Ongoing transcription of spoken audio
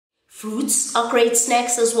Fruits are great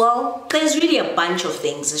snacks as well. There's really a bunch of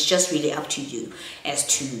things. It's just really up to you as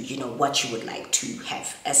to, you know, what you would like to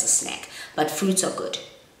have as a snack. But fruits are good.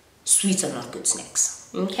 Sweets are not good snacks.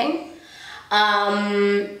 Okay?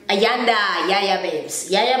 Ayanda, Yaya Babes.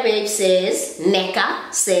 Yaya Babes says,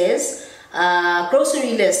 Neka says,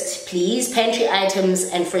 grocery list, please. Pantry items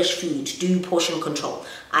and fresh food. Do portion control.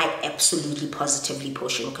 I absolutely positively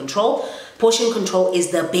portion control. Portion control is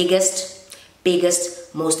the biggest,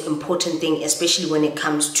 most important thing, especially when it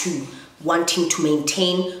comes to wanting to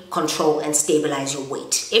maintain, control, and stabilize your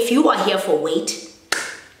weight. If you are here for weight,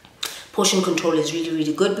 portion control is really,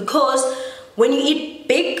 really good, because when you eat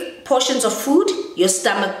big portions of food, your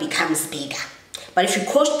stomach becomes bigger. But if you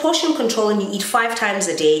portion control and you eat 5 times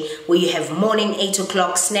a day, where you have morning 8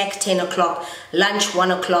 o'clock, snack 10 o'clock, lunch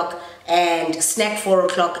 1 o'clock, and snack 4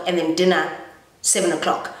 o'clock, and then dinner 7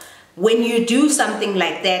 o'clock. When you do something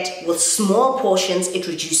like that with small portions, it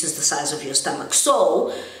reduces the size of your stomach.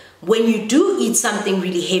 So when you do eat something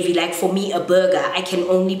really heavy, like for me, a burger, I can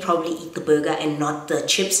only probably eat the burger and not the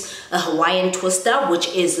chips. A Hawaiian twister, which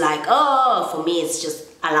is like, oh, for me, it's just,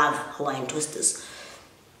 I love Hawaiian twisters.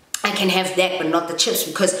 I can have that, but not the chips,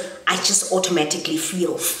 because I just automatically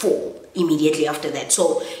feel full immediately after that.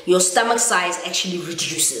 So your stomach size actually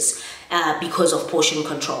reduces because of portion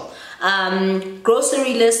control.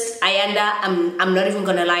 Grocery list, Ayanda, I'm not even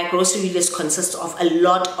gonna lie, grocery list consists of a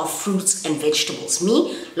lot of fruits and vegetables.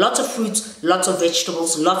 Me, lots of fruits, lots of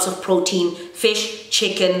vegetables, lots of protein, fish,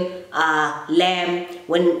 chicken, lamb.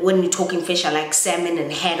 When we're talking fish, I like salmon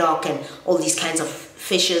and haddock and all these kinds of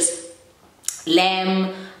fishes.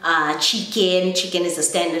 Lamb, chicken is the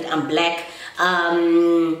standard, I'm black.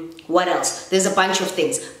 What else? There's a bunch of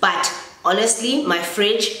things, but honestly, my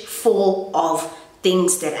fridge full of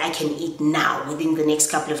things that I can eat now within the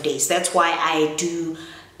next couple of days. That's why I do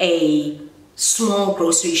a small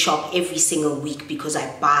grocery shop every single week, because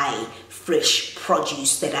I buy fresh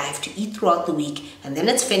produce that I have to eat throughout the week, and then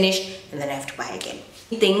it's finished, and then I have to buy again.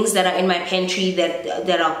 Things that are in my pantry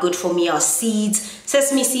that are good for me are seeds,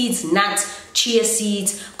 sesame seeds, nuts, chia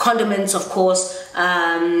seeds, condiments, of course,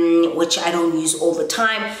 which I don't use all the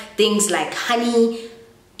time. Things like honey.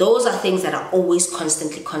 Those are things that are always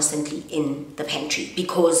constantly in the pantry,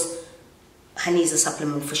 because honey is a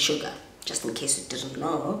supplement for sugar, just in case you didn't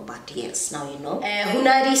know, but yes, now you know.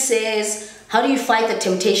 Hunadi says, how do you fight the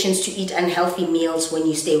temptations to eat unhealthy meals when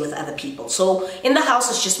you stay with other people? So in the house,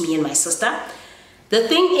 it's just me and my sister. The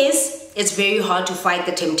thing is, it's very hard to fight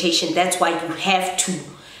the temptation. That's why you have to,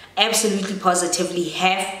 absolutely positively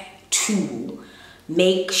have to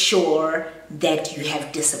make sure that you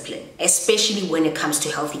have discipline, especially when it comes to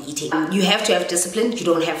healthy eating. You have to have discipline. You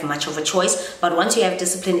don't have much of a choice, but once you have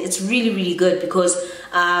discipline, it's really, really good, because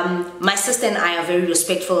my sister and I are very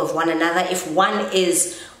respectful of one another. If one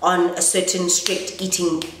is on a certain strict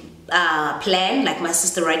eating plan, like my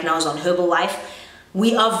sister right now is on Herbalife,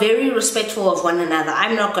 we are very respectful of one another.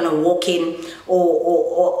 I'm not gonna walk in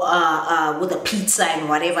or with a pizza and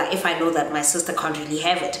whatever if I know that my sister can't really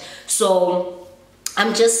have it. So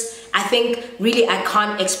I think really I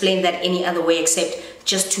can't explain that any other way except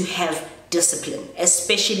just to have discipline,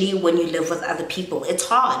 especially when you live with other people. It's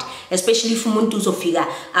hard, especially for muntu uzofika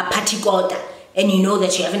a party kota and you know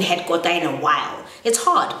that you haven't had kota in a while. It's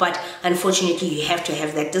hard, but unfortunately you have to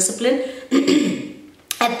have that discipline.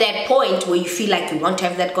 At that point where you feel like you want to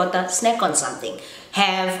have that kota, snack on something.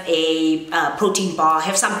 Have a protein bar,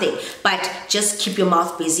 have something, but just keep your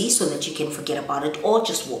mouth busy so that you can forget about it, or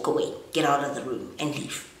just walk away, get out of the room and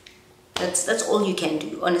leave. That's all you can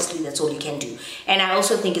do. Honestly, that's all you can do. And I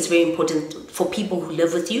also think it's very important for people who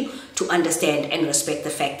live with you to understand and respect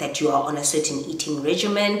the fact that you are on a certain eating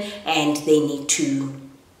regimen, and they need to,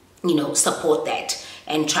 you know, support that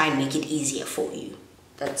and try and make it easier for you.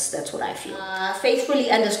 That's what I feel.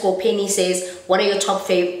 Faithfully_Penny says, what are your top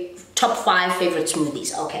 5 favorite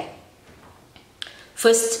smoothies? Okay.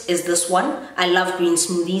 First is this one. I love green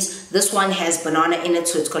smoothies. This one has banana in it,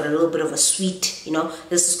 so it's got a little bit of a sweet, you know.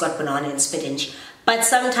 This has got banana and spinach. But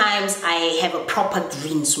sometimes I have a proper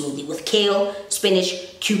green smoothie with kale,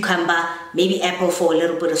 spinach, cucumber, maybe apple for a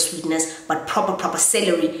little bit of sweetness, but proper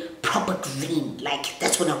celery, proper green. Like,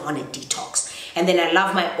 that's when I want to detox. And then I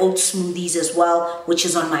love my oat smoothies as well, which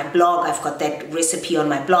is on my blog. I've got that recipe on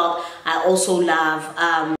my blog. I also love,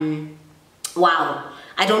 wow,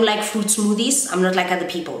 I don't like fruit smoothies. I'm not like other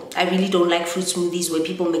people. I really don't like fruit smoothies where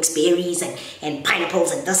people mix berries and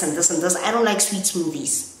pineapples and this and this and this. I don't like sweet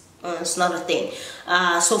smoothies. It's not a thing.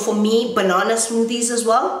 So for me, banana smoothies as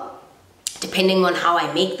well, depending on how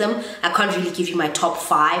I make them. I can't really give you my top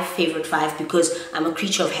 5, favorite 5, because I'm a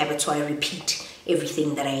creature of habit, so I repeat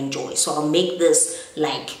everything that I enjoy. So I'll make this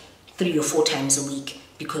like 3 or 4 times a week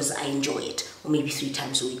because I enjoy it, or maybe 3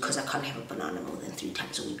 times a week because I can't have a banana more than 3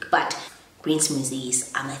 times a week. But green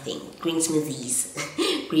smoothies are my thing. Green smoothies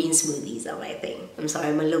are my thing. I'm sorry,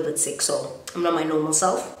 I'm a little bit sick, so I'm not my normal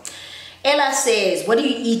self. Ella says, what do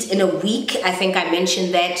you eat in a week? I think I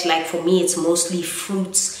mentioned that. Like for me, it's mostly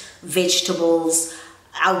fruits, vegetables.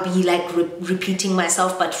 I'll be like repeating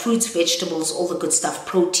myself, but fruits, vegetables, all the good stuff,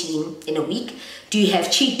 protein in a week. Do you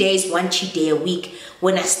have cheat days? 1 cheat day a week.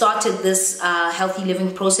 When I started this healthy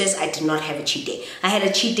living process, I did not have a cheat day. I had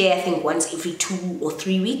a cheat day, I think, once every 2 or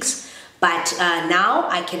 3 weeks. But now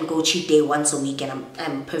I can go cheat day once a week, and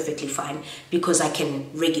I'm perfectly fine because I can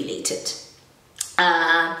regulate it.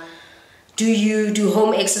 Do you do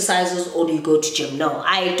home exercises or do you go to gym? No,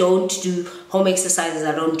 I don't do home exercises.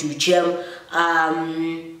 I don't do gym.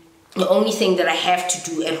 The only thing that I have to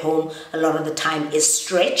do at home a lot of the time is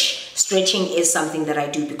stretch. Stretching is something that I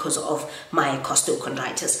do because of my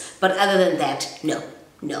costochondritis. But other than that, no.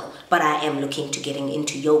 But I am looking to getting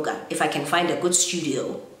into yoga. If I can find a good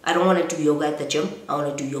studio, I don't want to do yoga at the gym. I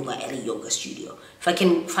want to do yoga at a yoga studio. If I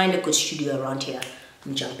can find a good studio around here,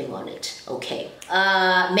 I'm jumping on it. Okay.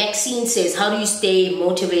 Maxine says, how do you stay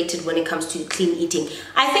motivated when it comes to clean eating?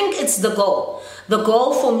 I think it's the goal. The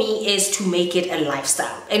goal for me is to make it a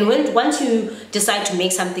lifestyle. And once you decide to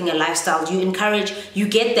make something a lifestyle, you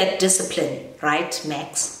get that discipline, right,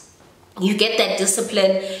 Max? You get that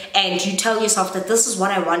discipline and you tell yourself that this is what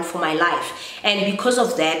I want for my life. And because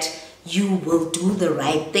of that, you will do the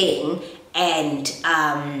right thing and,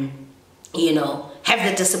 have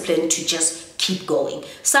the discipline to just keep going.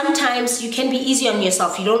 Sometimes you can be easy on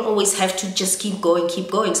yourself. You don't always have to just keep going.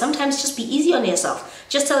 Sometimes just be easy on yourself.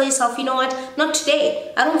 Just tell yourself, you know what, not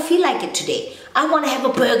today. I don't feel like it today. I want to have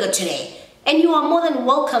a burger today. And you are more than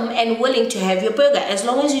welcome and willing to have your burger as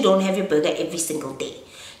long as you don't have your burger every single day.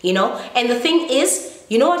 And the thing is,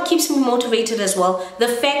 you know what keeps me motivated as well? The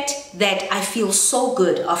fact that I feel so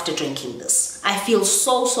good after drinking this. I feel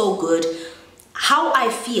so good. How I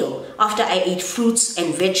feel after I eat fruits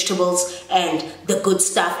and vegetables and the good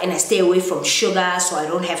stuff, and I stay away from sugar so I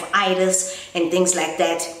don't have itis and things like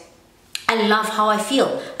that. I love how I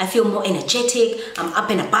feel. I feel more energetic. I'm up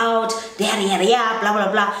and about, blah,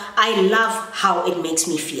 blah, blah. I love how it makes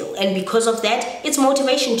me feel. And because of that, it's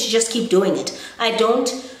motivation to just keep doing it. I don't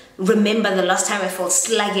remember the last time I felt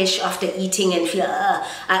sluggish after eating and feel,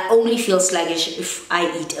 I only feel sluggish if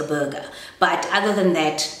I eat a burger. But other than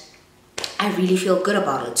that, I really feel good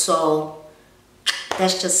about it. So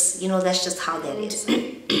that's just, that's just how that is.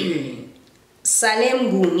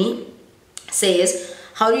 Salem Guni says,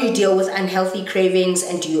 how do you deal with unhealthy cravings,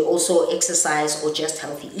 and do you also exercise or just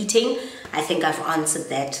healthy eating? I think I've answered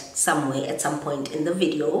that somewhere at some point in the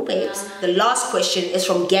video, babes. The last question is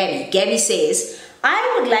from Gabby. Gabby says,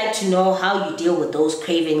 I would like to know how you deal with those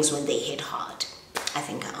cravings when they hit hard. I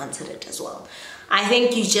think I answered it as well. I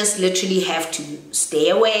think you just literally have to stay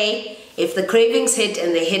away. If the cravings hit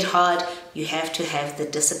and they hit hard, you have to have the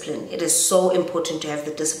discipline. It is so important to have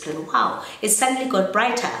the discipline. Wow, it suddenly got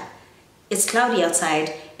brighter. It's cloudy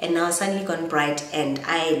outside and now it's suddenly gone bright and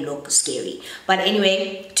I look scary. But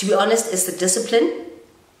anyway, to be honest, it's the discipline,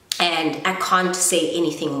 and I can't say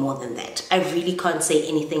anything more than that. I really can't say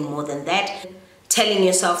anything more than that. Telling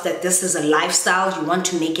yourself that this is a lifestyle, you want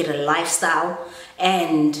to make it a lifestyle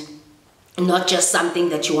and not just something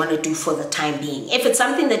that you want to do for the time being. If it's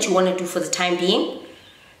something that you want to do for the time being,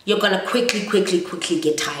 you're going to quickly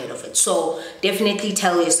get tired of it. So definitely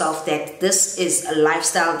tell yourself that this is a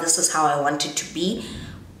lifestyle. This is how I want it to be.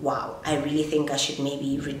 Wow, I really think I should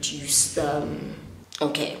maybe reduce the...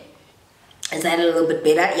 Okay, is that a little bit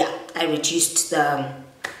better? Yeah, I reduced the...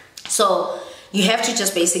 So you have to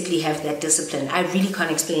just basically have that discipline. I really can't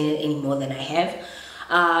explain it any more than I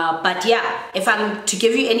have. But yeah, if I'm to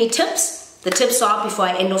give you any tips, the tips are, before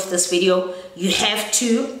I end off this video, you have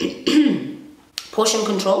to portion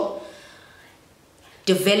control,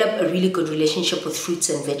 develop a really good relationship with fruits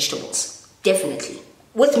and vegetables. Definitely.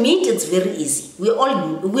 With meat, it's very easy. We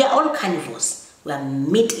are all carnivores. We are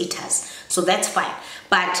meat eaters, so that's fine.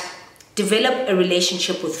 But develop a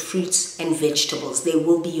relationship with fruits and vegetables. They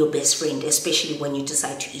will be your best friend, especially when you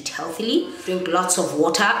decide to eat healthily. Drink lots of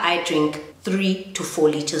water. I drink 3 to 4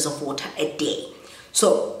 liters of water a day.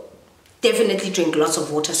 So definitely drink lots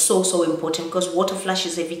of water. So important, because water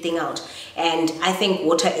flushes everything out. And I think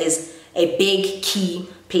water is a big key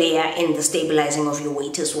player in the stabilizing of your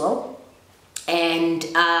weight as well. And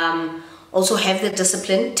also have the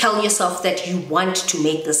discipline. Tell yourself that you want to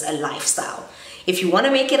make this a lifestyle. If you want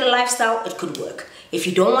to make it a lifestyle, it could work. If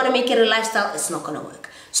you don't want to make it a lifestyle, it's not going to work.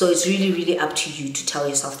 So it's really up to you to tell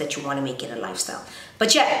yourself that you want to make it a lifestyle.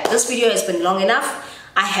 But yeah, this video has been long enough.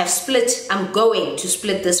 I'm going to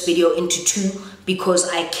split this video into 2 because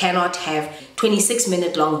I cannot have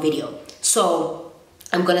 26-minute long video. So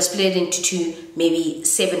I'm gonna split it into 2, maybe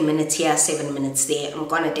 7 minutes here, 7 minutes there. I'm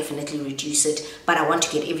gonna definitely reduce it, but I want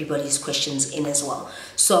to get everybody's questions in as well.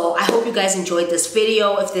 So I hope you guys enjoyed this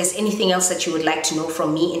video. If there's anything else that you would like to know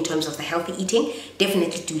from me in terms of the healthy eating,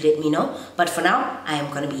 definitely do let me know. But for now, I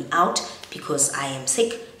am gonna be out because I am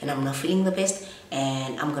sick and I'm not feeling the best,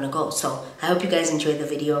 and I'm gonna go. So I hope you guys enjoyed the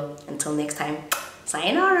video. Until next time,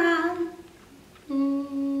 sayonara.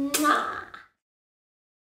 Mwah.